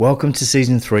Welcome to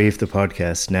Season 3 of the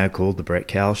podcast, now called The Brett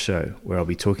Cowles Show, where I'll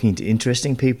be talking to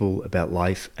interesting people about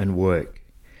life and work.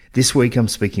 This week I'm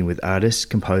speaking with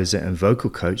artist, composer and vocal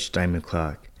coach Damon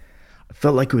Clark. I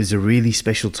felt like it was a really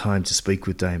special time to speak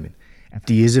with Damon.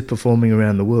 After years of performing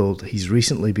around the world, he's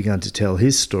recently begun to tell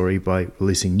his story by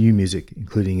releasing new music,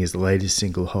 including his latest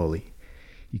single, Holy.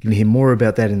 You can hear more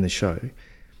about that in the show.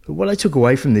 But what I took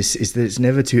away from this is that it's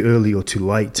never too early or too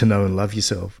late to know and love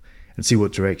yourself, and see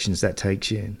what directions that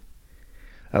takes you in.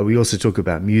 We also talk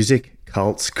about music,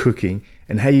 cults, cooking,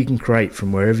 and how you can create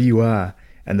from wherever you are,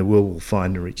 and the world will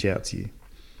find and reach out to you.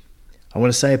 I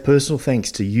want to say a personal thanks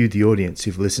to you, the audience,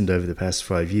 who've listened over the past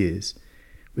 5 years.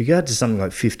 We go out to something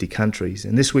like 50 countries,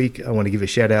 and this week I want to give a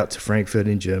shout out to Frankfurt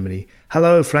in Germany.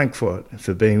 Hello, Frankfurt,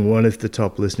 for being one of the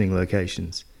top listening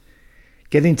locations.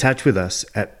 Get in touch with us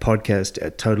at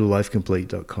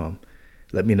podcast@totallifecomplete.com.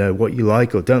 Let me know what you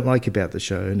like or don't like about the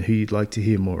show and who you'd like to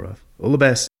hear more of. All the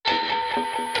best.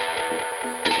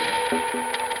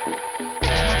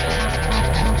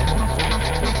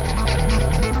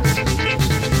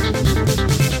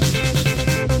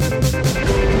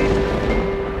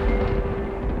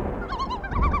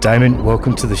 Damon,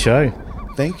 welcome to the show.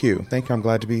 Thank you. I'm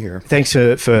glad to be here. Thanks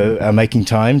for making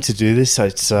time to do this.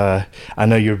 It's I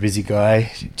know you're a busy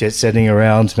guy, jet setting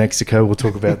around Mexico. We'll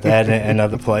talk about that and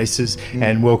other places.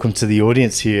 And welcome to the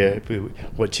audience here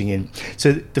watching in.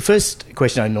 So the first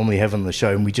question I normally have on the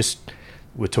show, and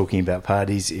we're talking about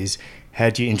parties, is how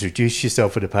do you introduce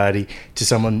yourself at a party to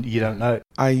someone you don't know?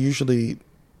 I usually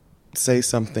say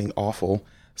something awful,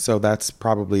 so that's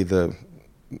probably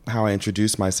how I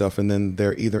introduce myself, and then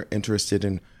they're either interested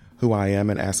in who I am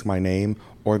and ask my name,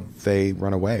 or they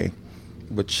run away,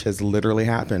 which has literally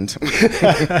happened.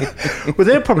 Well,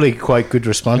 they're probably quite good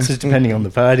responses depending on the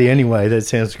party anyway. That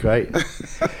sounds great.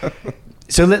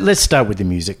 So let's start with the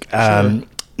music. Sure.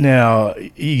 Now,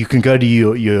 you can go to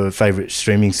your favorite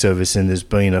streaming service, and there's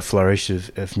been a flourish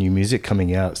of new music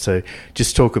coming out. So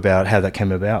just talk about how that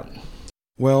came about.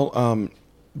 Well,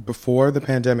 before the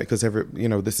pandemic, because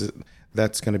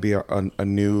that's going to be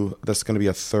that's going to be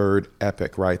a third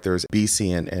epic, right? There's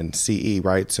BC and CE,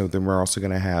 right? So then we're also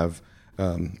going to have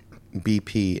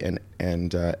BP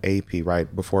and AP, right?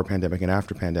 Before pandemic and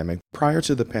after pandemic. Prior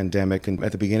to the pandemic and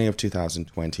at the beginning of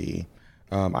 2020,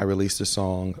 I released a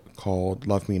song called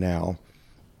Love Me Now.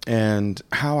 And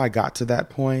how I got to that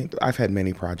point, I've had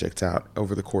many projects out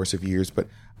over the course of years, but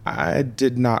I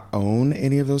did not own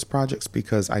any of those projects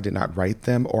because I did not write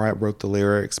them, or I wrote the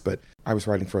lyrics, but I was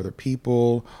writing for other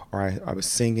people, or I was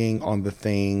singing on the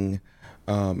thing.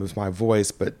 It was my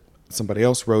voice, but somebody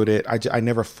else wrote it. I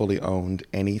never fully owned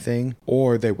anything,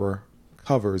 or they were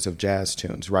covers of jazz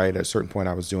tunes, right? At a certain point,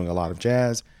 I was doing a lot of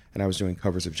jazz, and I was doing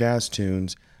covers of jazz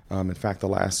tunes. In fact, the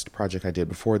last project I did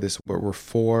before this were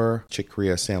 4 Chick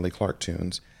Corea Stanley Clarke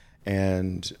tunes,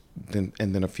 and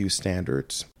then a few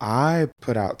standards. I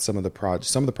put out some of the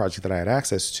projects that I had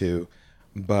access to,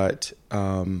 but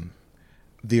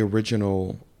the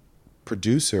original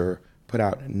producer put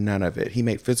out none of it. He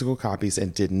made physical copies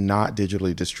and did not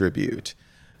digitally distribute.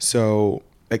 So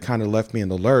it kind of left me in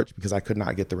the lurch because I could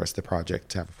not get the rest of the project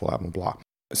to have a full album, blah.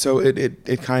 So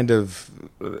it kind of,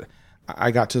 I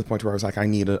got to the point where I was like, I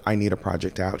need a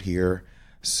project out here.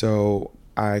 So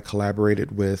I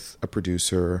collaborated with a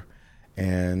producer,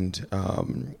 and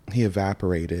he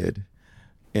evaporated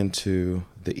into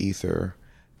the ether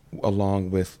along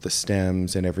with the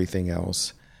stems and everything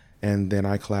else. And then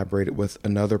I collaborated with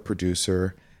another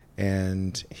producer,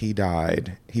 and he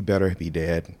died. He better be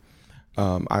dead.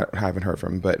 I haven't heard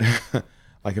from him, but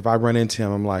like if I run into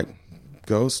him, I'm like,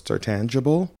 ghosts are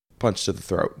tangible, punch to the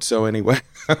throat. So anyway,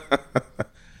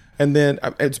 and then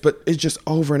it's just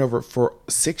over and over for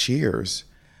 6 years.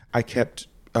 I kept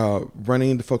running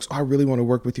into folks, I really want to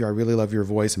work with you. I really love your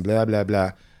voice and blah, blah,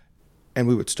 blah. And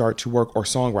we would start to work, or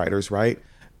songwriters, right?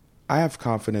 I have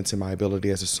confidence in my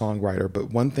ability as a songwriter,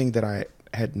 but one thing that I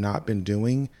had not been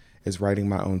doing is writing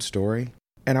my own story.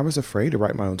 And I was afraid to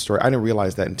write my own story. I didn't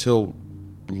realize that until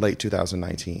late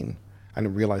 2019. I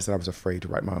didn't realize that I was afraid to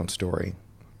write my own story,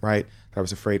 right? That I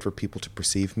was afraid for people to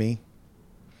perceive me.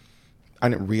 I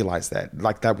didn't realize that.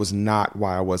 Like, that was not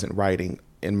why I wasn't writing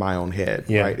in my own head,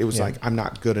 right? It was like, I'm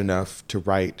not good enough to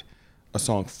write a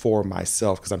song for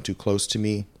myself because I'm too close to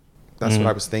me. That's what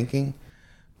I was thinking.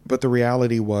 But the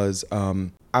reality was,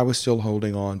 I was still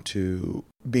holding on to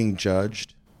being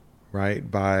judged, right,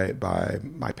 by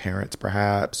my parents,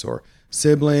 perhaps, or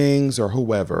siblings, or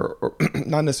whoever, or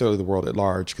not necessarily the world at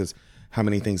large, because how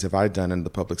many things have I done in the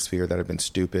public sphere that have been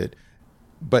stupid?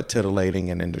 but titillating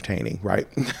and entertaining, right?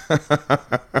 Well,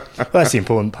 that's the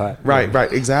important part.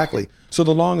 Right, exactly. So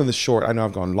the long and the short, I know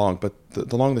I've gone long, but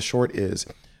the long and the short is,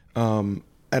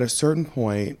 at a certain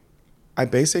point, I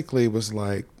basically was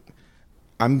like,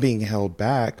 I'm being held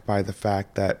back by the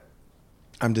fact that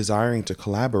I'm desiring to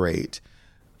collaborate.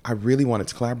 I really wanted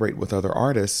to collaborate with other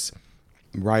artists,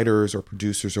 writers or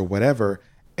producers or whatever,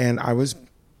 and I was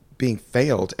being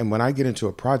failed. And when I get into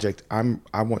a project,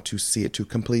 I want to see it to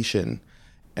completion,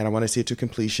 and I want to see it to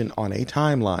completion on a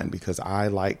timeline, because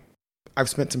I've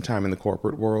spent some time in the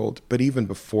corporate world, but even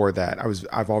before that,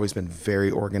 I've always been very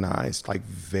organized, like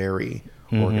very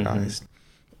organized.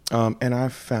 And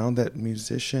I've found that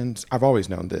musicians, I've always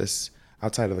known this,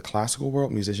 outside of the classical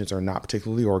world, musicians are not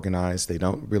particularly organized. They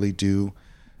don't really do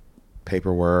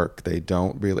paperwork. They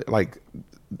don't really, like,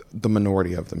 the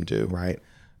minority of them do, right?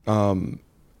 And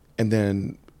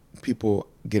then people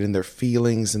get in their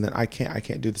feelings, and then I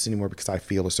can't do this anymore because I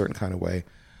feel a certain kind of way.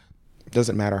 It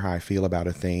doesn't matter how I feel about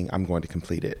a thing, I'm going to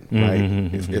complete it,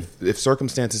 right? If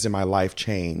circumstances in my life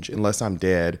change, unless I'm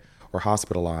dead or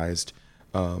hospitalized,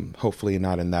 hopefully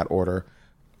not in that order,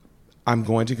 I'm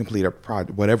going to complete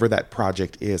whatever that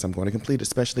project is. I'm going to complete,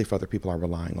 especially if other people are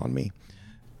relying on me.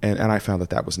 And I found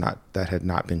that had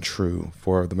not been true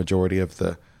for the majority of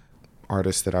the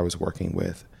artists that I was working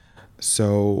with.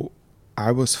 So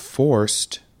I was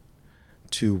forced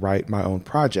to write my own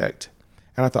project.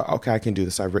 And I thought, okay, I can do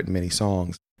this. I've written many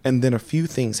songs. And then a few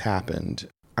things happened.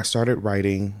 I started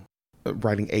writing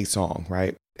a song,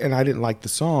 right? And I didn't like the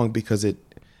song because it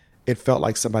felt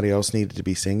like somebody else needed to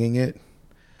be singing it,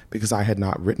 because I had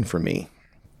not written for me.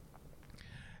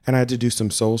 And I had to do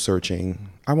some soul searching.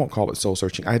 I won't call it soul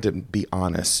searching. I had to be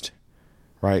honest,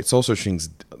 right? Soul searching's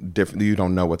different. You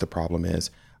don't know what the problem is.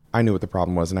 I knew what the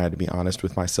problem was, and I had to be honest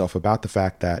with myself about the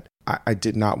fact that I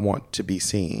did not want to be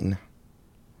seen,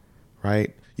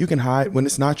 right? You can hide, when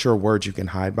it's not your words, you can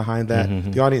hide behind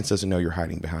that. The audience doesn't know you're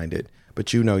hiding behind it,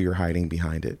 but you know you're hiding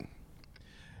behind it.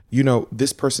 You know,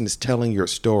 this person is telling your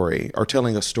story, or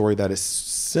telling a story that is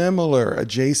similar,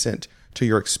 adjacent to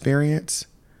your experience,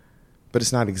 but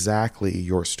it's not exactly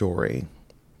your story.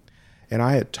 And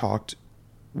I had talked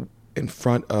in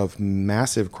front of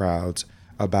massive crowds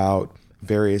about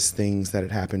various things that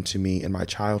had happened to me in my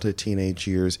childhood, teenage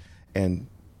years, and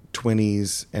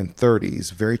 20s and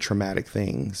 30s, very traumatic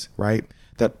things, right?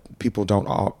 That people don't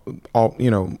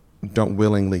don't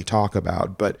willingly talk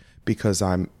about, but because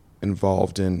I'm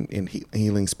involved in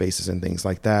healing spaces and things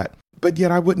like that. But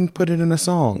yet I wouldn't put it in a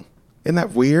song. Isn't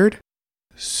that weird?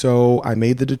 So I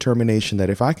made the determination that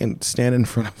if I can stand in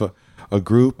front of a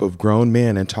group of grown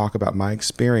men and talk about my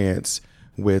experience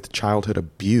with childhood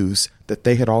abuse that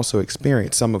they had also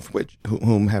experienced, some of which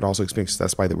whom had also experienced,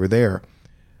 that's why they were there.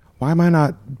 Why am I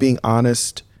not being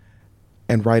honest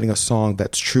and writing a song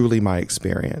that's truly my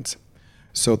experience?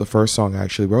 So the first song I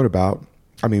actually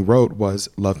wrote was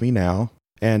Love Me Now.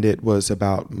 And it was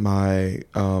about my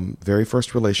very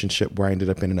first relationship, where I ended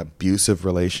up in an abusive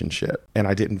relationship, and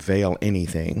I didn't veil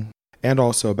anything. And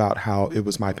also about how it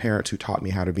was my parents who taught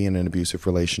me how to be in an abusive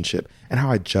relationship, and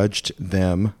how I judged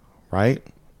them, right?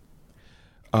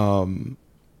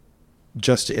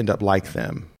 Just to end up like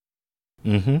them.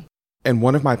 And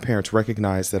one of my parents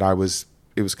recognized that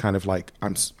it was kind of like,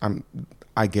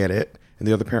 I get it. And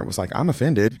the other parent was like, I'm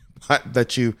offended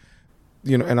that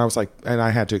you know, and I was like, and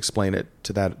I had to explain it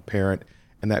to that parent,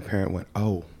 and that parent went,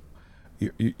 "Oh,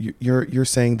 you're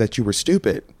saying that you were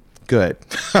stupid. Good."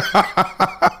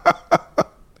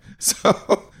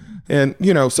 So, and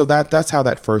you know, so that's how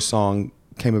that first song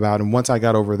came about. And once I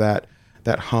got over that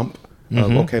hump,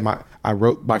 I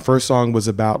wrote my first song was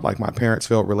about like my parents'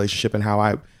 failed relationship and how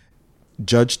I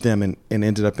judged them and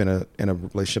ended up in a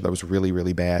relationship that was really,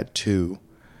 really bad too.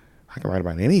 I can write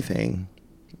about anything,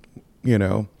 you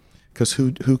know. Because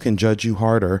who can judge you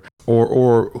harder,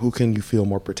 or who can you feel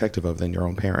more protective of than your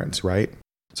own parents, right?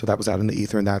 So that was out in the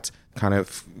ether, and that's kind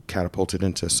of catapulted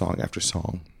into song after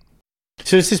song.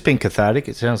 So has this been cathartic?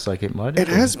 It sounds like it might have.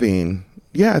 It has been.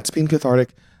 Yeah, it's been cathartic.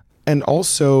 And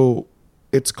also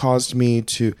it's caused me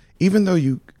to, even though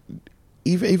you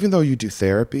do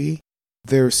therapy,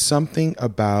 there's something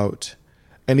about,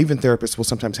 and even therapists will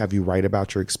sometimes have you write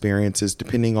about your experiences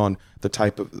depending on the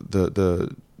type of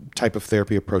the type of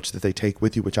therapy approach that they take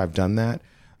with you, which I've done that.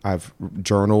 I've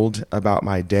journaled about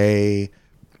my day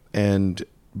and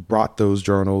brought those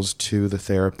journals to the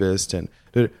therapist,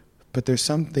 but there's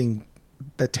something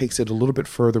that takes it a little bit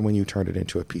further when you turn it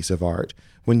into a piece of art,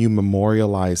 when you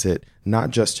memorialize it,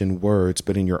 not just in words,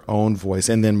 but in your own voice,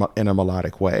 and then in a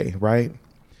melodic way, right?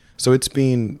 So it's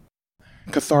been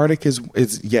cathartic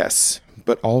is yes,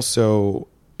 but also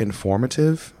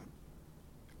informative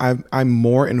I'm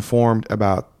more informed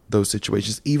about those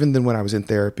situations, even than when I was in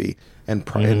therapy and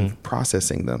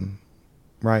processing them,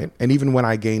 right? And even when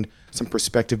I gained some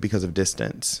perspective because of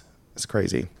distance. It's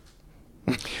crazy.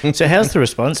 So how's the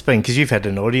response been? Because you've had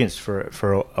an audience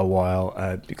for a while.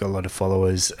 You've got a lot of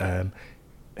followers.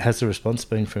 How's the response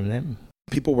been from them?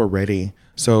 People were ready.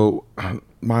 So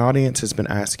my audience has been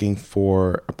asking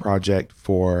for a project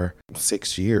for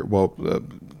 6 years. Well,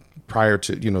 prior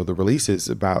to, the releases,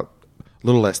 about a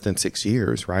little less than 6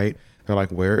 years, right? They're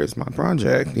like, where is my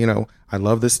project? I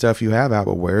love this stuff you have out,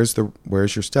 but where's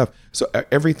your stuff? So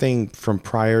everything from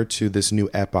prior to this new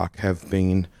epoch have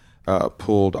been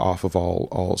pulled off of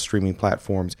all streaming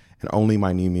platforms, and only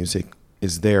my new music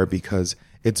is there because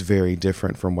it's very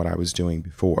different from what I was doing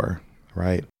before,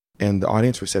 right? And the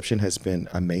audience reception has been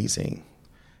amazing.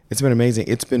 It's been amazing.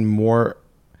 It's been more,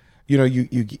 you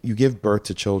give birth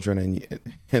to children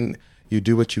and you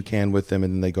do what you can with them,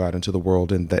 and then they go out into the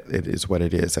world, and that it is what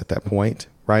it is at that point,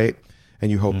 right?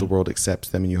 And you hope the world accepts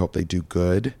them, and you hope they do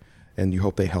good, and you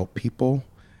hope they help people,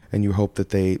 and you hope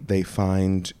that they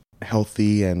find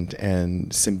healthy and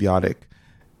symbiotic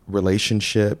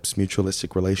relationships,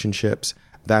 mutualistic relationships.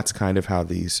 That's kind of how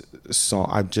these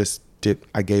songs,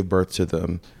 I gave birth to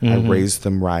them. I raised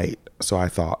them right. So I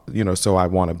thought, so I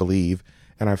want to believe,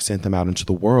 and I've sent them out into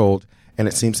the world, and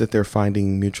it seems that they're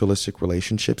finding mutualistic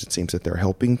relationships. It seems that they're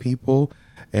helping people,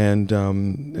 and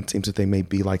it seems that they may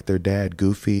be like their dad,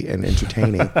 goofy and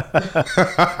entertaining.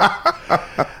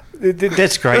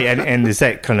 That's great, and there's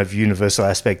that kind of universal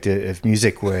aspect of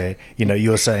music where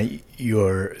you're saying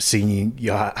you're singing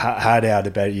your heart out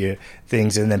about your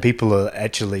things, and then people are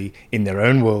actually in their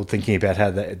own world thinking about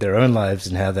how their own lives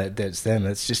and how that's them.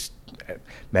 It's just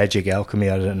magic, alchemy.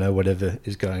 I don't know, whatever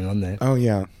is going on there. Oh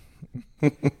yeah.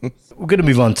 We're going to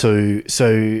move on to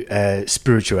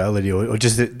spirituality, or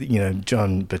just that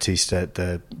John Batista at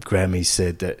the Grammys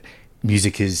said that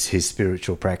music is his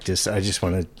spiritual practice. I just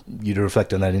wanted you to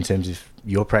reflect on that in terms of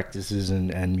your practices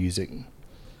and music.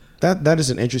 That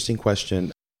is an interesting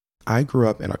question. I grew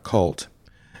up in a cult,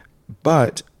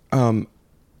 but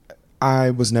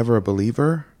I was never a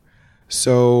believer.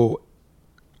 So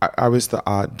I was the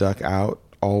odd duck out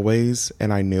always,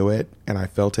 and I knew it, and I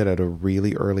felt it at a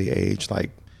really early age,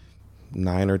 like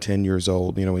 9 or 10 years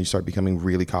old, when you start becoming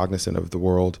really cognizant of the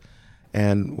world.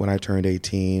 And when I turned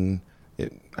 18,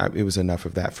 it was enough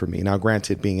of that for me. Now,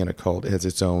 granted, being in a cult has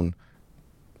its own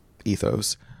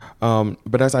ethos.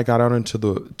 But as I got out into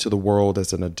the world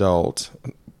as an adult,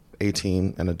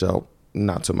 18, an adult,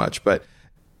 not so much, but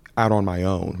out on my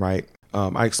own, right?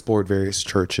 I explored various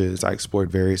churches. I explored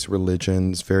various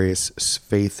religions, various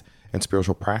faith and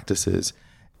spiritual practices.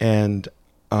 And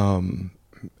then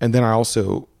I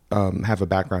also have a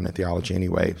background in theology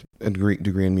anyway, a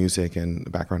degree in music and a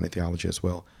background in theology as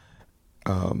well.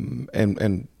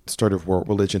 And started world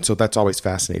religion. So that's always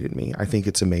fascinated me. I think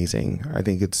it's amazing.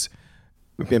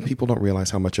 And people don't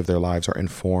realize how much of their lives are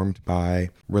informed by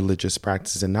religious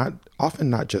practices, and often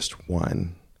not just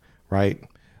one, right?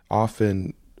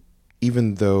 Often,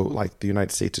 even though like the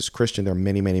United States is Christian, there are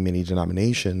many, many, many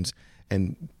denominations,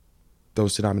 and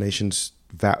those denominations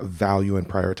value and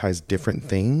prioritize different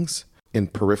things in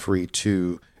periphery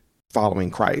to following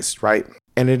Christ, right?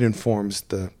 And it informs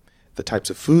the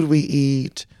types of food we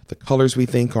eat, the colors we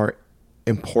think are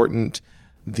important,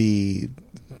 the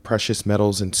precious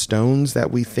metals and stones that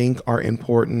we think are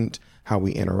important, how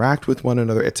we interact with one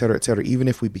another, et cetera, et cetera. Even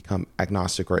if we become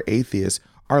agnostic or atheist,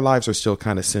 our lives are still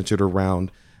kind of centered around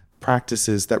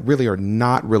practices that really are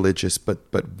not religious, but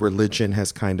religion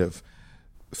has kind of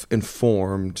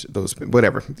informed those,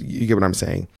 whatever, you get what I'm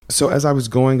saying. So as I was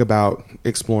going about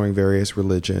exploring various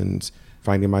religions,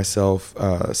 finding myself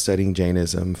studying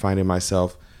Jainism, finding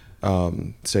myself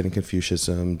studying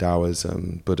Confucianism,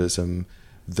 Taoism, Buddhism,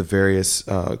 the various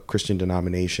Christian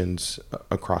denominations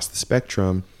across the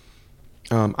spectrum,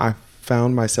 I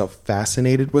found myself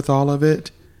fascinated with all of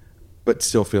it, but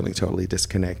still feeling totally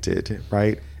disconnected,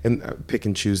 right? And pick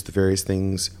and choose the various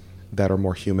things that are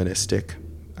more humanistic.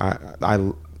 I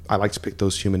like to pick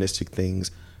those humanistic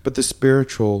things, but the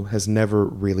spiritual has never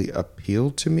really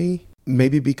appealed to me.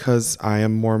 Maybe because I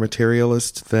am more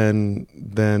materialist than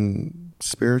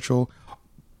spiritual,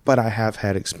 but I have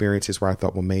had experiences where I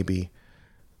thought, well, maybe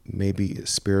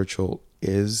spiritual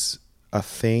is a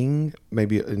thing.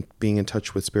 Maybe being in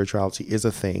touch with spirituality is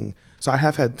a thing. So I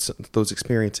have had those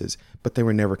experiences, but they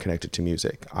were never connected to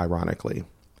music, ironically.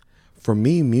 For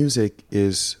me, music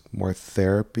is more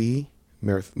therapy,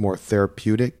 more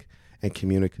therapeutic and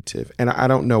communicative. And I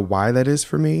don't know why that is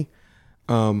for me.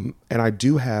 And I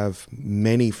do have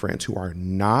many friends who are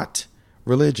not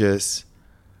religious,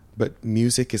 but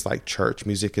music is like church.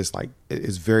 Music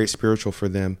is very spiritual for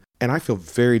them. And I feel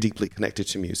very deeply connected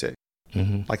to music.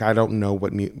 Mm-hmm. Like, I don't know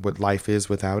what life is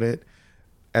without it.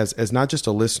 As not just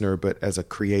a listener, but as a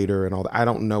creator and all that. I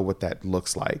don't know what that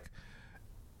looks like.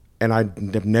 And I've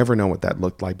never known what that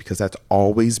looked like, because that's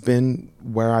always been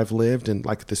where I've lived, in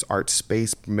like this art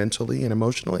space mentally and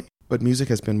emotionally. But music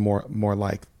has been more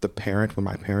like the parent when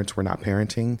my parents were not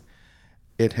parenting.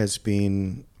 It has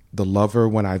been the lover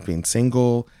when I've been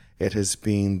single. It has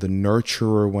been the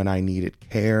nurturer when I needed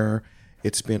care.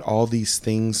 It's been all these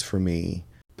things for me.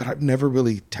 But I've never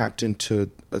really tapped into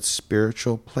a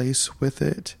spiritual place with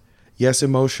it. Yes,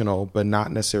 emotional, but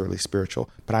not necessarily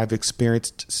spiritual. But I've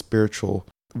experienced spiritual,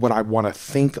 what I want to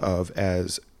think of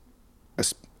as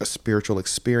a spiritual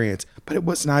experience, but it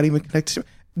was not even connected to,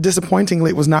 disappointingly,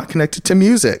 it was not connected to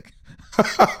music.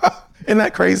 Isn't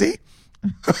that crazy?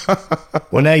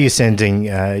 Well, now you're sending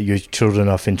your children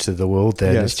off into the world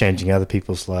that Yes. is changing other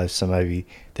people's lives. So maybe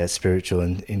that's spiritual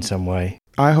in some way.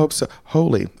 I hope so.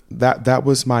 Holy, that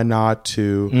was my nod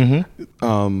to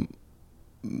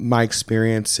my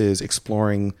experiences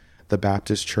exploring the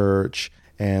Baptist church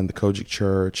and the Kojic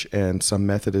church and some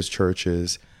Methodist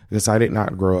churches, because I did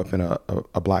not grow up in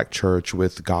a black church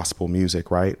with gospel music,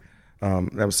 right?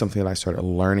 That was something that I started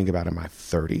learning about in my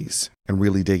 30s and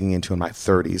really digging into in my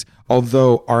 30s.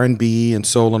 Although R&B and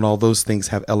soul and all those things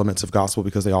have elements of gospel,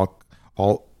 because they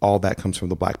all that comes from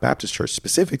the Black Baptist church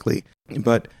specifically.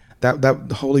 But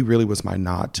that holy really was my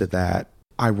nod to that.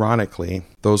 Ironically,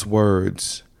 those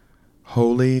words,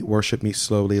 holy, worship me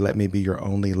slowly, let me be your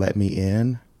only, let me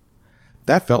in,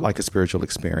 that felt like a spiritual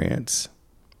experience,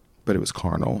 but it was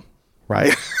carnal,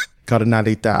 right?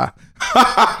 Carnalita.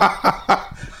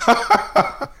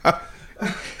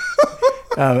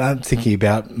 I'm thinking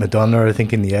about Madonna, I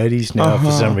think, in the 80s now,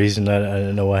 for some reason. I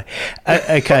don't know why.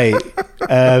 Okay.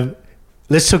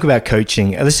 Let's talk about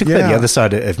coaching. Let's talk about the other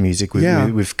side of music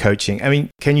with coaching. I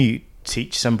mean, can you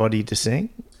teach somebody to sing?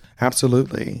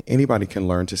 Absolutely. Anybody can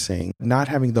learn to sing. Not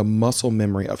having the muscle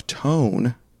memory of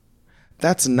tone,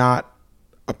 that's not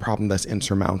a problem that's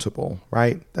insurmountable,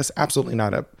 right? That's absolutely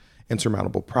not an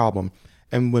insurmountable problem.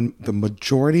 And when the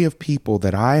majority of people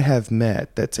that I have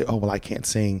met that say, oh, well, I can't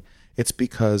sing, it's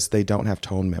because they don't have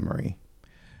tone memory,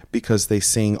 because they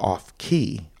sing off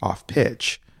key, off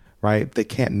pitch, right? They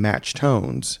can't match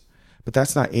tones. But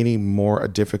that's not any more a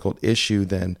difficult issue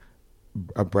than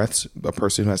a person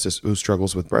who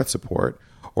struggles with breath support,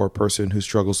 or a person who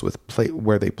struggles with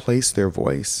where they place their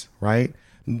voice, right?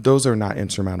 Those are not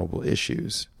insurmountable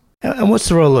issues. And what's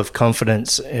the role of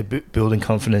confidence, building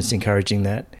confidence, encouraging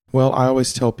that? Well, I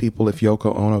always tell people, if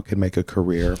Yoko Ono could make a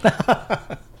career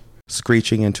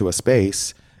screeching into a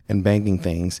space and banging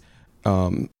things.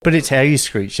 But it's how you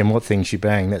screech and what things you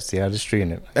bang. That's the artistry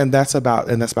in it. And that's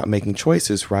about making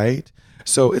choices, right?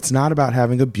 So it's not about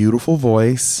having a beautiful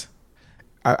voice.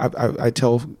 I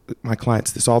tell my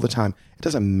clients this all the time. It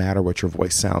doesn't matter what your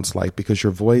voice sounds like, because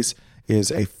your voice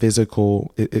is a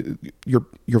physical,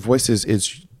 your voice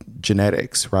is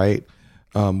genetics, right?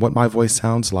 What my voice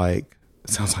sounds like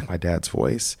my dad's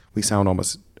voice. We sound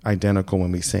almost identical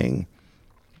when we sing,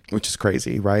 which is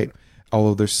crazy, right?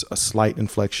 Although there's a slight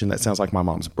inflection that sounds like my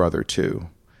mom's brother too.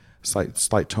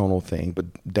 Slight tonal thing, but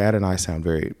Dad and I sound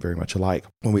very, very much alike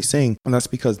when we sing. And that's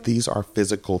because these are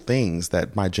physical things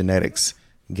that my genetics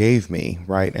gave me,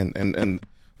 right? And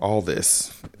all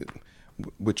this,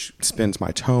 which spins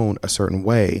my tone a certain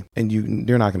way, and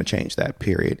you're not going to change that,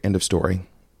 period. End of story.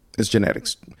 It's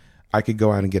genetics. I could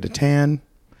go out and get a tan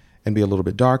and be a little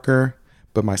bit darker,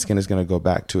 but my skin is going to go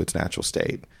back to its natural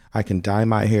state. I can dye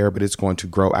my hair, but it's going to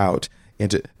grow out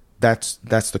into, that's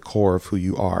the core of who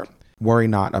you are. Worry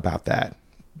not about that.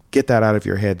 Get that out of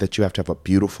your head, that you have to have a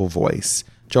beautiful voice.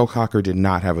 Joe Cocker did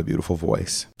not have a beautiful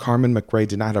voice. Carmen McRae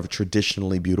did not have a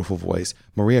traditionally beautiful voice.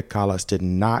 Maria Callas did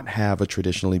not have a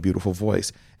traditionally beautiful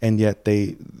voice. And yet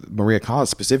Maria Callas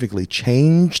specifically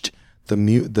changed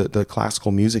the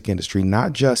classical music industry,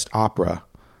 not just opera,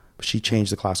 but she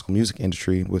changed the classical music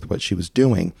industry with what she was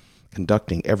doing,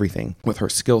 conducting everything with her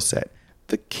skill set.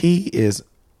 The key is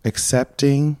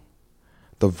accepting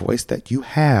the voice that you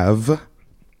have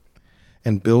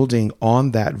and building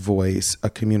on that voice a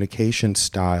communication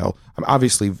style.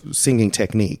 Obviously singing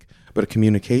technique, but a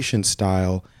communication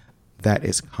style that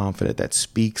is confident, that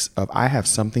speaks of, I have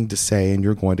something to say and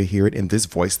you're going to hear it in this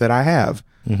voice that I have.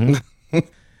 Mm-hmm.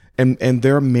 And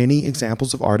there are many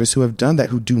examples of artists who have done that,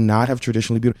 who do not have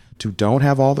traditionally beautiful, who don't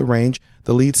have all the range.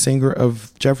 The lead singer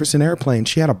of Jefferson Airplane,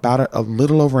 she had about a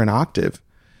little over an octave.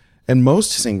 And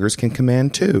most singers can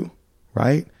command 2,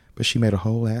 right? But she made a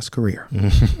whole ass career,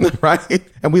 right?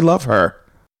 And we love her.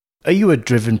 Are you a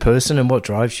driven person, and what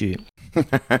drives you?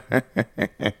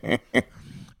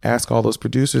 Ask all those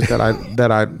producers that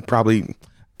I probably,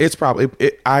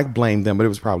 I blame them, but it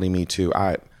was probably me too.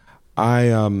 I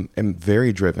am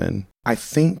very driven. I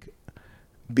think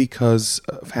because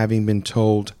of having been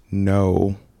told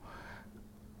no.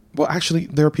 Well, actually,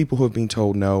 there are people who have been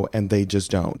told no and they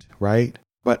just don't, right?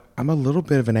 But I'm a little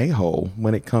bit of an a-hole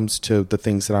when it comes to the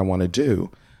things that I want to do.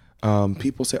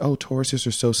 People say, oh, Tauruses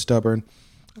are so stubborn.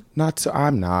 Not so.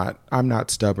 I'm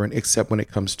not stubborn, except when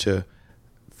it comes to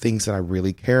things that I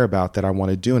really care about that I want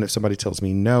to do. And if somebody tells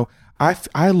me no,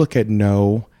 I look at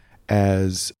no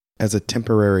as a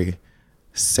temporary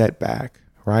setback,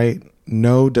 right?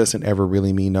 No doesn't ever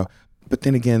really mean no. But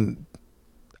then again,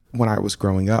 when I was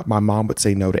growing up, my mom would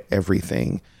say no to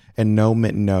everything, and no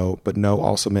meant no, but no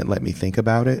also meant let me think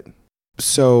about it.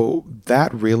 So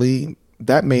that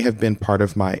may have been part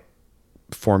of my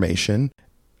formation.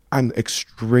 I'm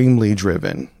extremely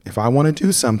driven. If I want to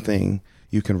do something,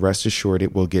 you can rest assured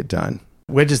it will get done.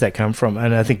 Where does that come from?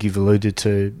 And I think you've alluded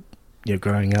to,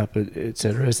 growing up, et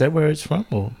cetera. Is that where it's from?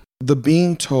 Or? The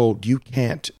being told you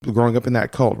can't, growing up in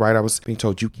that cult, right? I was being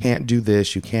told you can't do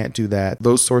this, you can't do that,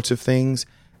 those sorts of things,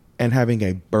 and having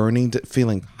a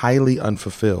feeling highly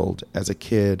unfulfilled as a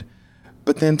kid,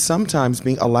 but then sometimes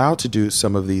being allowed to do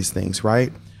some of these things,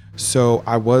 right? So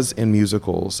I was in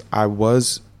musicals. I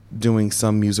was doing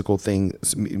some music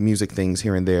things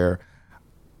here and there.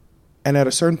 And at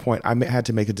a certain point, I had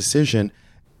to make a decision.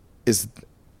 Is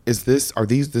this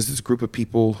group of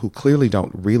people who clearly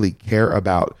don't really care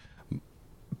about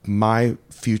my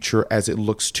future as it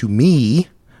looks to me,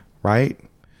 right?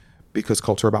 Because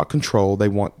cults are about control. They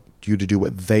want you to do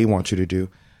what they want you to do.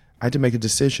 I had to make a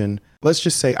decision. Let's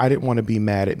just say I didn't want to be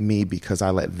mad at me because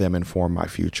I let them inform my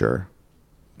future.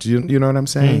 Do you know what I'm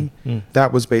saying?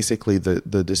 That was basically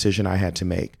the decision I had to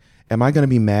make. Am I going to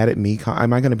be mad at me?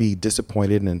 Am I going to be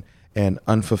disappointed and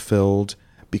unfulfilled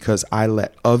because I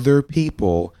let other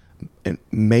people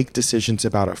make decisions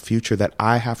about a future that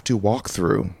I have to walk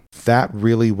through? That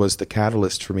really was the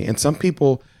catalyst for me. And some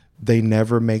people, they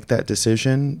never make that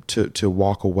decision to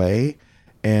walk away.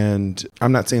 And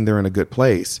I'm not saying they're in a good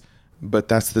place, but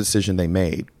that's the decision they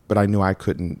made. But I knew I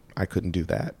couldn't do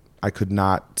that. I could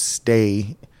not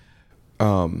stay.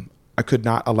 I could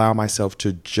not allow myself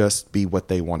to just be what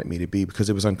they wanted me to be because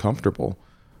it was uncomfortable,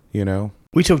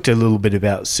 We talked a little bit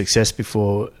about success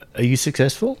before. Are you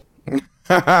successful?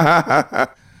 I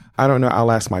don't know.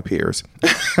 I'll ask my peers.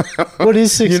 What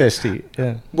is success to you?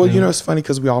 Yeah. Well, it's funny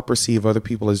because we all perceive other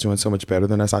people as doing so much better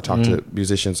than us. I talk to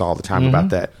musicians all the time about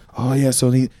that. Oh, yeah,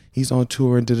 so he's on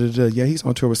tour and da-da-da. Yeah, he's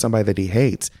on tour with somebody that he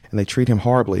hates and they treat him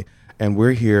horribly. And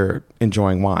we're here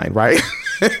enjoying wine, right?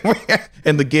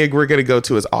 And the gig we're going to go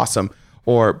to is awesome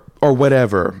or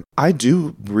whatever. I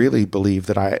do really believe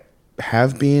that I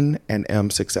have been and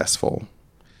am successful.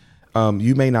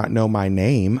 You may not know my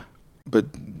name, but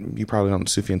you probably don't know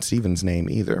Sufjan Stevens'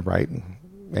 name either, right?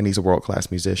 And he's a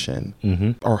world-class musician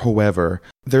or whoever.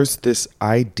 There's this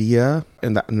idea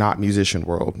in the not musician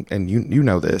world, and you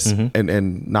know this,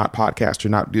 and not podcaster,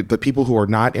 not the people who are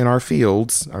not in our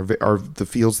fields are the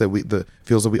fields that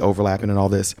we overlap in and all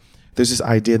this. There's this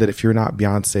idea that if you're not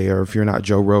Beyonce or if you're not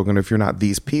Joe Rogan or if you're not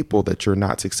these people, that you're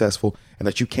not successful and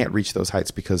that you can't reach those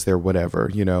heights because they're whatever,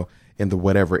 in the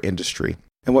whatever industry.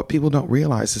 And what people don't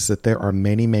realize is that there are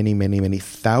many, many, many, many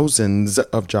thousands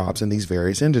of jobs in these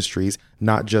various industries,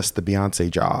 not just the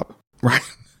Beyonce job, right?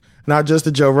 Not just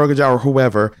the Joe Rogan job or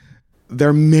whoever. There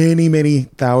are many, many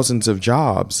thousands of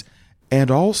jobs. And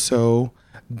also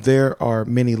there are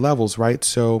many levels, right?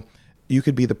 So you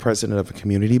could be the president of a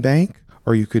community bank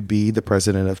or you could be the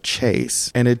president of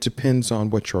Chase. And it depends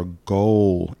on what your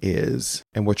goal is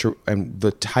and and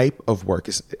the type of work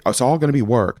is. It's all going to be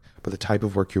work, but the type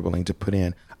of work you're willing to put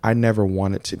in. I never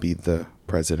wanted to be the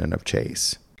president of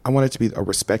Chase. I wanted to be a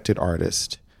respected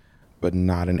artist, but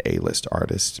not an A-list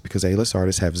artist, because A-list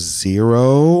artists have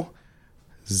zero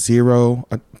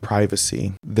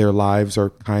privacy. Their lives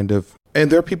are and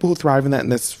there are people who thrive in that,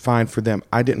 and that's fine for them.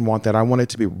 I didn't want that. I wanted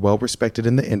to be well respected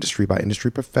in the industry by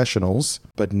industry professionals,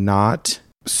 but not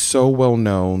so well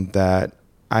known that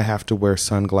I have to wear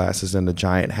sunglasses and a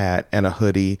giant hat and a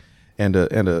hoodie and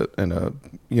a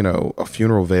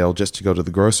funeral veil just to go to the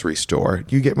grocery store.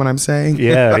 You get what I'm saying?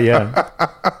 Yeah.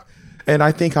 And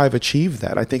I think I've achieved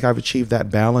that. I think I've achieved that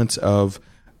balance of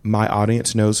my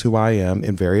audience knows who I am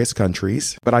in various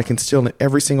countries, but I can still in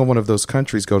every single one of those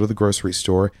countries go to the grocery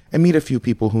store and meet a few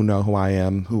people who know who I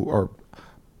am, who are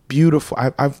beautiful.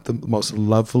 I've the most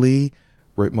lovely,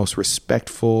 most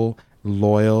respectful,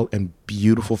 loyal, and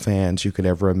beautiful fans you could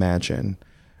ever imagine.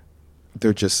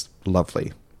 They're just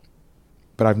lovely.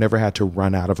 but I've never had to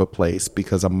run out of a place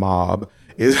because a mob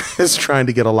is trying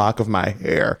to get a lock of my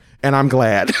hair. And I'm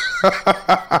glad.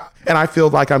 And I feel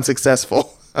like I'm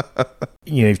successful.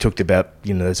 You've talked about,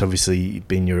 it's obviously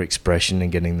been your expression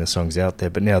and getting the songs out there,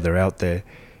 but now they're out there.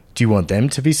 Do you want them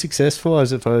to be successful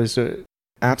as opposed to...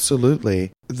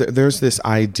 Absolutely. There's this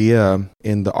idea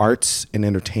in the arts and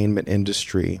entertainment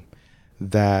industry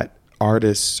that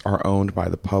artists are owned by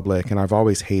the public, and I've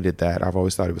always hated that. I've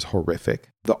always thought it was horrific.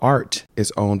 The art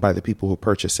is owned by the people who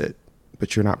purchase it,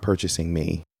 but you're not purchasing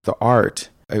me. The art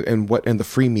and the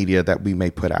free media that we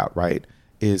may put out, right,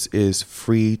 is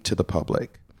free to the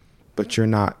public, but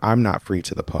I'm not free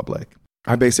to the public.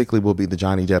 I basically will be the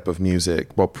Johnny Depp of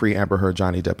music, well, pre-Amber Heard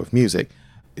Johnny Depp of music.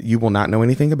 You will not know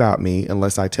anything about me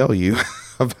unless I tell you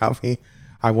about me.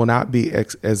 I will not be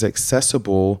as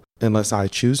accessible unless I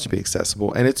choose to be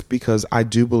accessible. And it's because I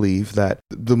do believe that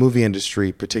the movie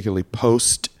industry, particularly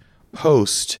post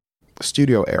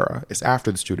studio era, it's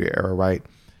after the studio era, right,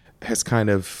 has kind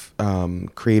of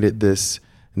created this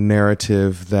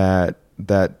narrative that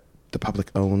the public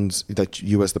owns, that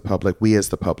you as the public, we as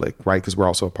the public, right, because we're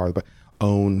also a part of it,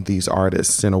 own these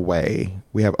artists in a way.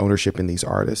 We have ownership in these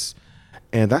artists.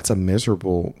 And that's a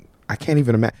miserable, I can't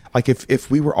even imagine. Like if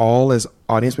we were all as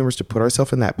audience members to put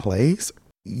ourselves in that place,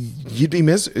 you'd be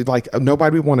like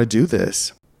nobody would want to do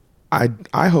this. I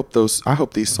hope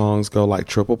these songs go like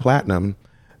triple platinum,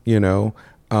 but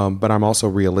I'm also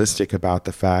realistic about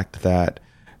the fact that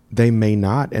they may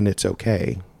not, and it's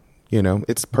okay.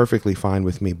 It's perfectly fine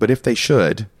with me. But if they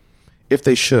should,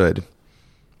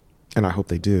 and I hope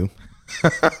they do.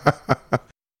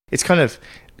 It's kind of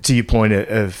to your point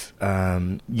of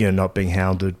not being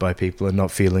hounded by people and not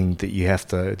feeling that you have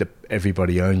to, that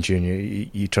everybody owns you and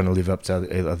you're trying to live up to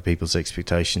other people's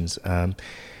expectations.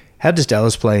 How does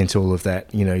Dallas play into all of that?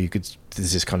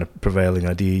 There's this kind of prevailing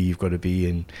idea you've got to be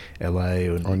in LA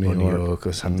or New York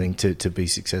or something to be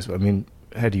successful. I mean,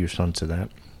 how do you respond to that?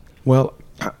 Well,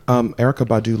 Erykah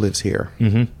Badu lives here,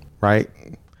 right?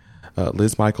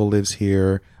 Liz Michael lives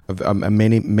here.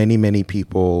 Many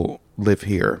people live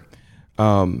here.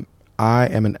 I'm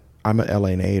an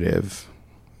LA native.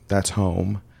 That's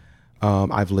home.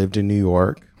 I've lived in New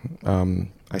York.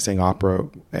 I sang opera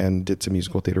and did some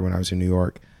musical theater when I was in New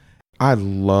York. I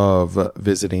love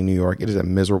visiting New York. It is a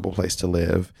miserable place to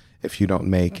live if you don't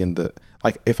make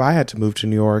if I had to move to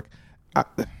New York,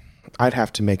 I'd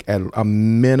have to make a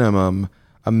minimum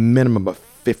of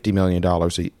 $50 million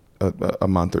a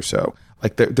month or so.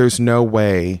 Like there's no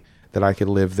way that I could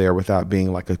live there without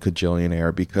being like a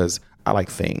cajillionaire, because I like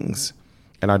things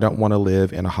and I don't want to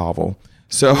live in a hovel.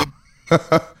 So,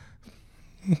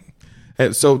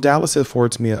 so Dallas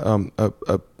affords me a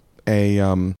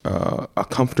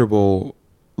comfortable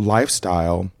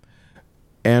lifestyle,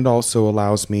 and also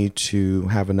allows me to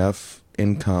have enough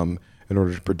income in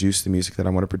order to produce the music that I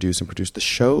want to produce and produce the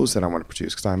shows that I want to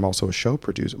produce, because I'm also a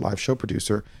live show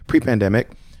producer pre-pandemic.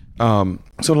 So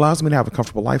it allows me to have a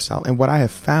comfortable lifestyle. And what I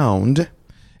have found,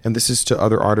 and this is to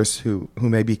other artists who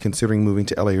may be considering moving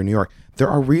to LA or New York, there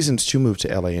are reasons to move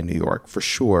to LA and New York for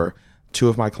sure. 2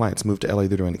 of my clients moved to LA.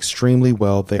 They're doing extremely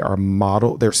well.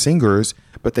 They're singers,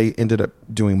 but they ended up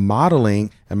doing modeling,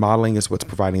 and modeling is what's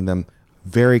providing them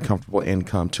very comfortable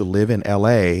income to live in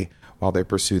LA while they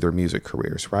pursue their music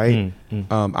careers, right?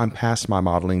 I'm past my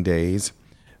modeling days.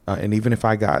 And even if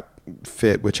I got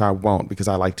fit, which I won't because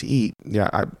I like to eat,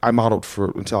 I modeled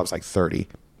until I was like 30.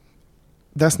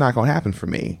 That's not going to happen for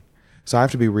me. So I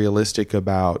have to be realistic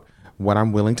about what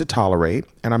I'm willing to tolerate.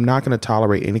 And I'm not going to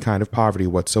tolerate any kind of poverty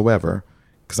whatsoever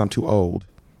because I'm too old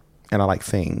and I like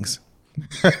things.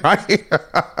 Right?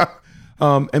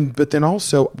 But then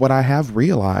also what I have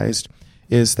realized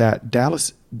is that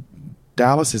Dallas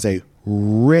is a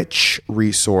rich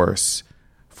resource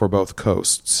for both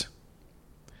coasts.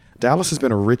 Dallas has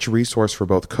been a rich resource for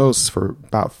both coasts for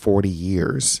about 40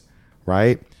 years,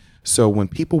 right? So when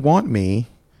people want me,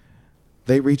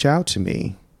 they reach out to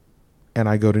me, and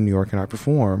I go to New York and I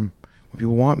perform. When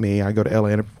people want me, I go to LA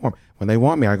and I perform. When they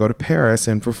want me, I go to Paris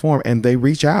and perform, and they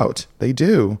reach out. They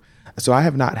do. So I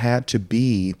have not had to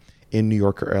be in New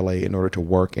York or LA in order to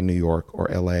work in New York or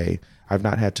LA. I've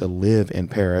not had to live in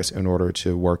Paris in order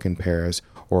to work in Paris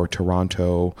or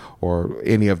Toronto or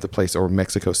any of the places, or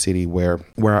Mexico City where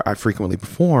I frequently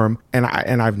perform. And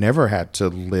I've never had to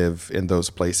live in those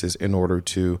places in order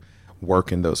to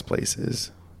work in those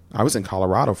places. I was in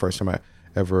Colorado first time I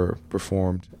ever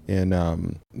performed, in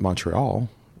Montreal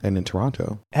and in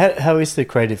Toronto. How is the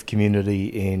creative community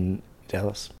in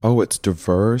Dallas? Oh, it's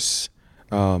diverse.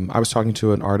 I was talking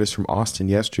to an artist from Austin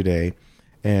yesterday,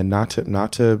 and not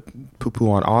to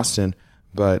poo-poo on Austin,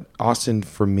 but Austin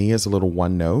for me is a little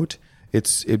one note.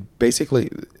 It basically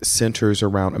centers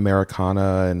around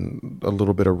Americana and a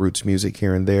little bit of roots music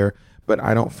here and there, but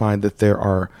I don't find that there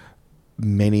are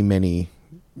many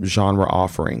genre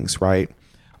offerings, right?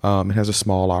 It has a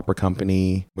small opera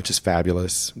company, which is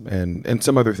fabulous, and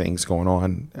some other things going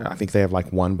on. I think they have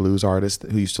like one blues artist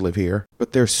who used to live here,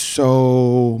 but there's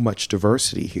so much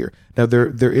diversity here. Now,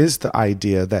 there is the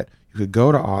idea that you could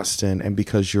go to Austin, and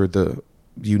because you're the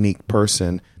unique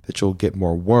person, that you'll get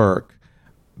more work,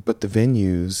 but the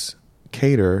venues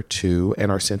cater to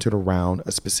and are centered around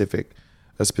a specific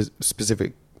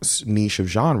niche of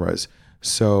genres.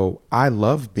 So I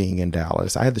love being in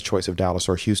Dallas. I had the choice of Dallas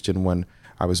or Houston when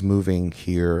I was moving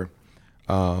here.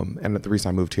 And the reason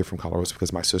I moved here from Colorado was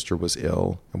because my sister was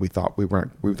ill, and we thought we were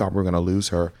going to lose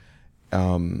her.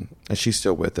 And she's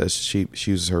still with us. She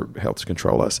uses her health to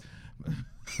control us,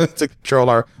 to control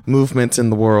our movements in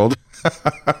the world.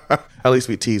 At least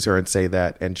we tease her and say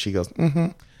that. And she goes, mm-hmm.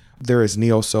 There is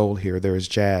neo soul here. There is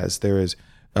jazz. There is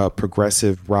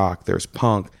progressive rock. There's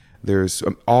punk. There's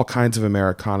all kinds of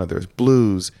Americana. There's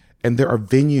blues. And there are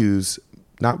venues,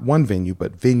 not one venue,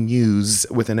 but venues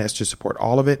with an S to support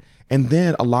all of it. And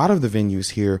then a lot of the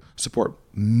venues here support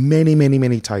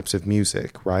many types of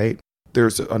music, right?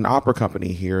 There's an opera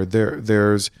company here. There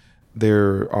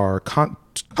are a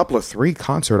couple of 3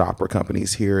 concert opera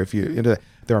companies here. If you're into that,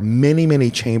 there are many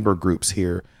chamber groups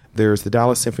here. There's the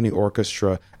Dallas Symphony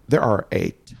Orchestra. There are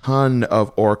a ton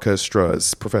of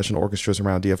orchestras, professional orchestras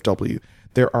around DFW.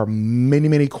 There are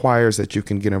many choirs that you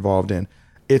can get involved in.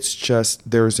 It's just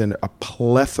there's a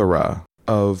plethora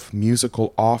of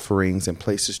musical offerings and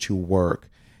places to work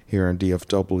here in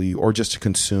DFW, or just to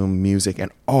consume music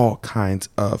and all kinds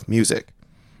of music.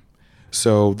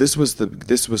 So this was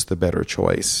the better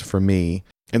choice for me.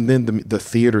 And then the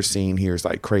theater scene here is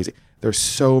like crazy. There's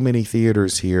so many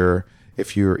theaters here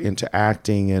if you're into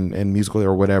acting and musical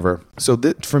or whatever. So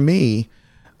for me,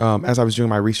 as I was doing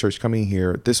my research coming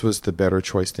here, this was the better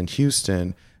choice than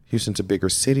Houston. Houston's a bigger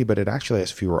city, but it actually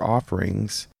has fewer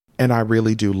offerings. And I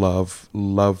really do love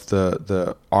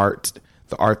the art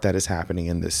that is happening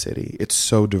in this city. It's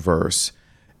so diverse.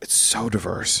 It's so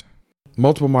diverse.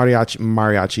 Multiple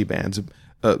mariachi bands,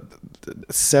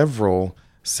 several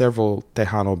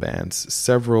Tejano bands,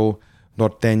 several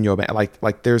norteño bands.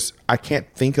 Like I can't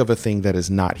think of a thing that is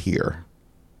not here.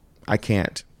 I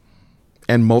can't.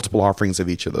 And multiple offerings of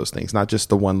each of those things, not just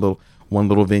the one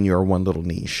little venue or one little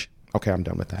niche. Okay, I'm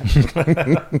done with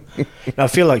that. I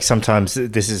feel like sometimes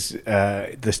this is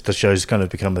the show's kind of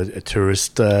become a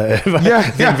tourist thing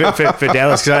for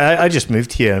Dallas. Because I just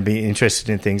moved here and be interested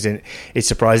in things, and it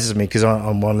surprises me because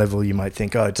on one level you might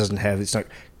think, it's not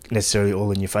necessarily all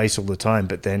in your face all the time,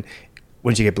 but then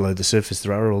once you get below the surface,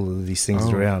 there are all of these things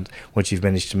around. Once you've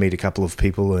managed to meet a couple of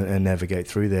people and navigate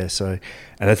through there,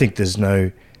 and I think there's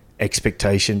no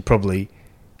expectation probably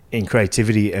in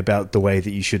creativity about the way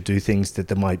that you should do things that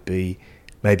there might be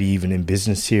maybe even in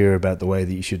business here about the way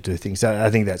that you should do things. I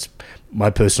think that's my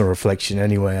personal reflection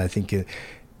anyway. I think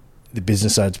the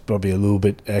business side's probably a little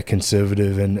bit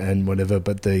conservative and whatever,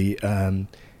 but the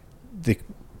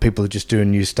people are just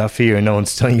doing new stuff here and no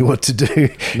one's telling you what to do.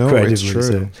 No, it's true.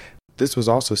 So. This was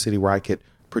also a city where I could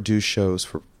produce shows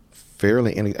for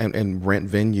fairly and rent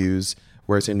venues.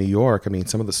 Whereas in New York, I mean,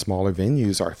 some of the smaller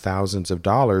venues are thousands of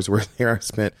dollars, where there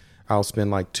I'll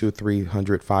spend like $200,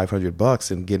 $300,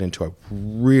 $500 and get into a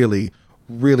really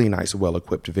nice,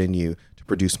 well-equipped venue to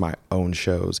produce my own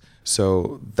shows.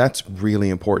 So that's really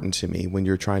important to me when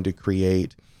you're trying to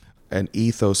create an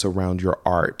ethos around your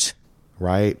art,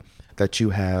 right? That you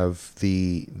have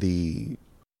the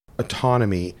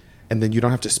autonomy, and then you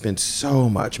don't have to spend so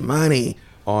much money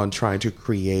on trying to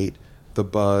create the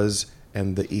buzz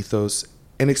and the ethos,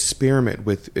 and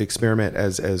experiment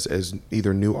as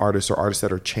either new artists or artists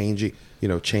that are changing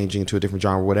into a different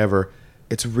genre, whatever.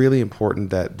 It's really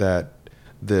important that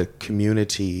the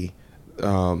community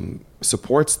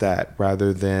supports that,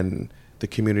 rather than the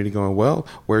community going, well,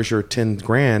 where's your 10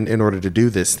 grand in order to do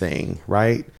this thing,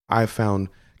 right? I found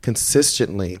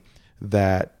consistently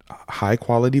that high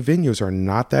quality venues are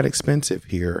not that expensive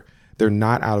here. They're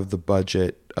not out of the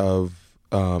budget of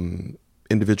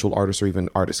individual artists or even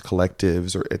artist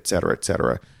collectives, or et cetera, et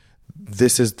cetera.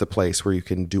 This is the place where you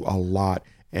can do a lot,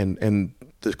 and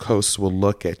the hosts will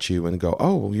look at you and go,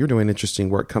 oh, you're doing interesting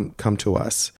work. Come to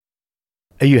us.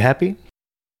 Are you happy?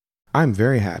 I'm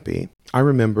very happy. I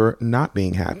remember not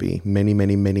being happy many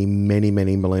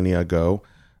millennia ago,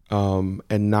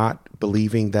 and not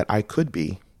believing that I could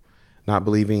be, not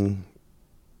believing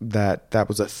that that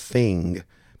was a thing,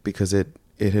 because it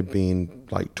had been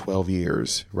like 12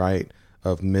 years, right,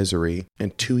 of misery,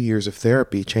 and 2 years of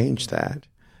therapy changed that.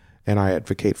 And I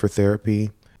advocate for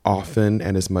therapy often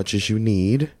and as much as you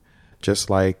need. Just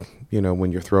like,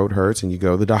 when your throat hurts and you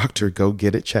go to the doctor, go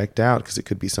get it checked out because it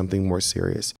could be something more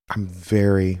serious. I'm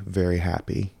very, very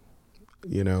happy,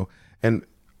 And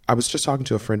I was just talking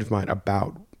to a friend of mine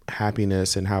about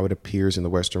happiness and how it appears in the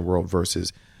Western world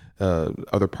versus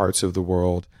other parts of the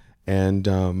world. And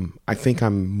I think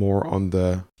I'm more on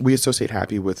we associate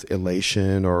happy with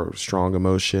elation or strong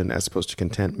emotion as opposed to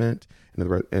contentment.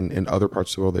 And in other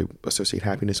parts of the world, they associate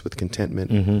happiness with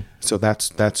contentment. Mm-hmm. So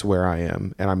that's where I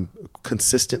am. And I'm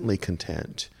consistently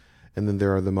content. And then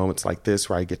there are the moments like this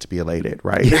where I get to be elated,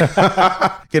 right?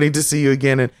 Getting to see you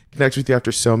again and connect with you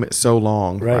after so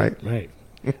long. Right.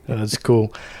 That's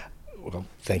cool. Well,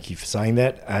 thank you for saying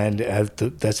that. And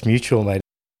that's mutual, mate.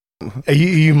 Are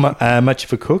you much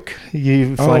of a cook?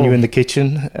 You find you in the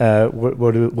kitchen? What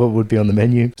would be on the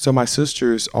menu? So my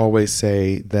sisters always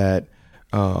say that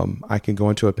I can go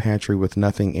into a pantry with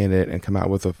nothing in it and come out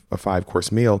with a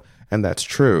 5-course meal. And that's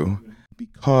true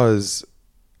because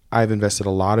I've invested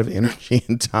a lot of energy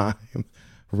and time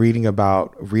reading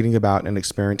about and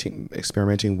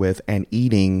experimenting with and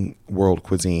eating world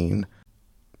cuisine.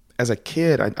 As a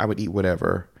kid, I would eat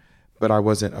whatever, but I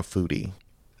wasn't a foodie.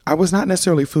 I was not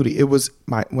necessarily a foodie. It was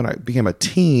when I became a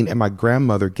teen and my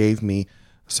grandmother gave me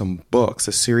some books,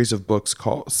 a series of books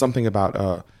called something about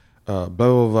blah,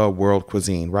 blah, blah, world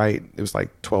cuisine, right? It was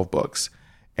like 12 books.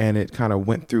 And it kind of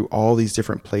went through all these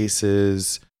different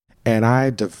places. And I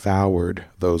devoured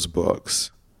those books.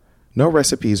 No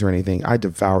recipes or anything. I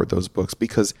devoured those books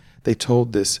because they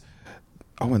told this.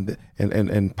 Oh, and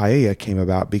paella came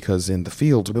about because in the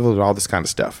fields, all this kind of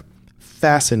stuff.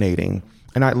 Fascinating.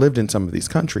 And I lived in some of these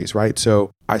countries, right?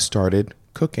 So I started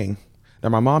cooking. Now,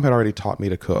 my mom had already taught me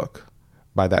to cook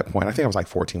by that point. I think I was like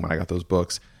 14 when I got those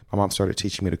books. My mom started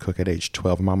teaching me to cook at age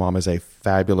 12. My mom is a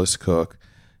fabulous cook.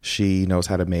 She knows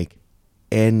how to make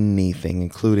anything,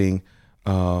 including,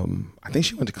 I think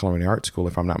she went to culinary art school,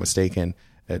 if I'm not mistaken,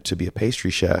 to be a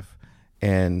pastry chef.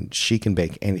 And she can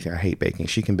bake anything. I hate baking.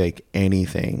 She can bake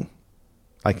anything,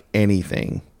 like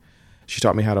anything. She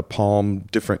taught me how to palm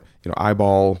different,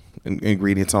 eyeball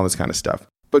ingredients, all this kind of stuff.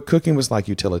 But cooking was like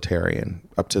utilitarian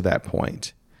up to that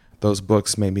point. Those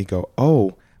books made me go,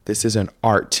 oh, this is an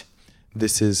art.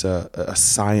 This is a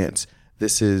science.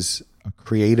 This is a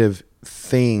creative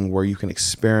thing where you can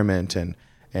experiment and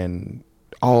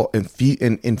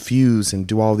infuse and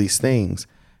do all these things.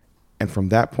 And from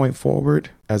that point forward,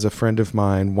 as a friend of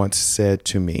mine once said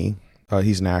to me,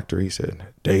 he's an actor, he said,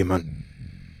 Damon,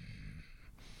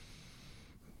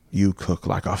 you cook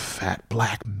like a fat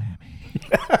black mammy.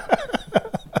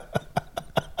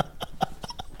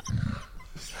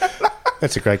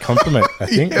 That's a great compliment, I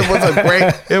think. It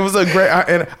was a great,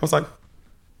 and I was like,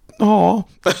 oh.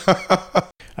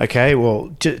 Okay,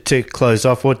 well, to close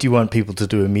off, what do you want people to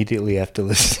do immediately after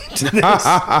listening to this?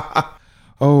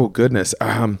 Oh, goodness.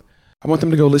 I want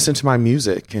them to go listen to my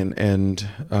music and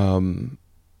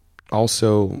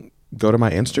also go to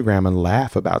my Instagram and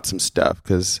laugh about some stuff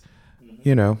because,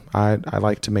 I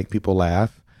like to make people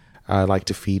laugh. I like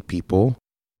to feed people.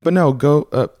 But no, go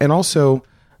and also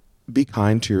be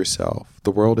kind to yourself.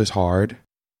 The world is hard.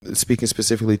 Speaking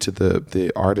specifically to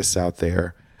the artists out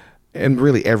there and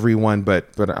really everyone, but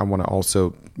I want to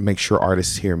also make sure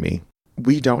artists hear me.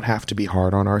 We don't have to be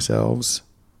hard on ourselves.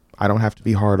 I don't have to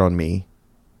be hard on me.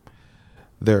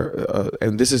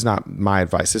 And this is not my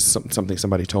advice. This is something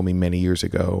somebody told me many years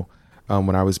ago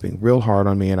when I was being real hard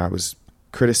on me and I was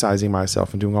criticizing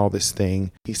myself and doing all this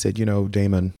thing. He said,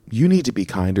 Damon, you need to be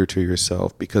kinder to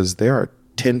yourself because there are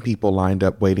 10 people lined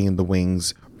up waiting in the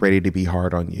wings ready to be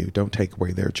hard on you. Don't take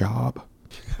away their job.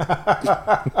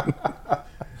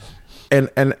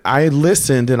 And I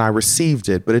listened and I received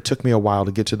it, but it took me a while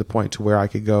to get to the point to where I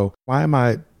could go, why am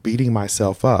I beating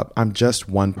myself up? I'm just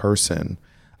one person.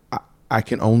 I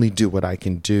can only do what I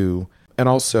can do. And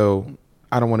also,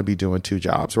 I don't want to be doing 2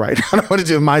 jobs, right? I don't want to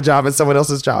do my job and someone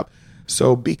else's job.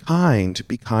 So be kind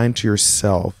to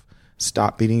yourself.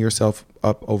 Stop beating yourself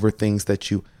up over things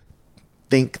that you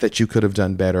think that you could have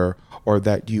done better or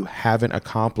that you haven't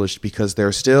accomplished because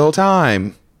there's still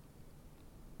time.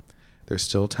 There's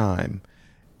still time.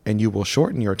 And you will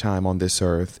shorten your time on this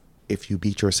earth if you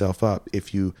beat yourself up,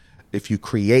 if you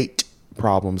create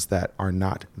problems that are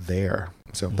not there.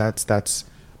 So that's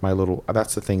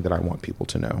the thing that I want people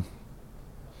to know.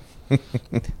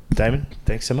 Damon,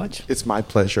 thanks so much. It's my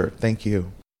pleasure. Thank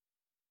you.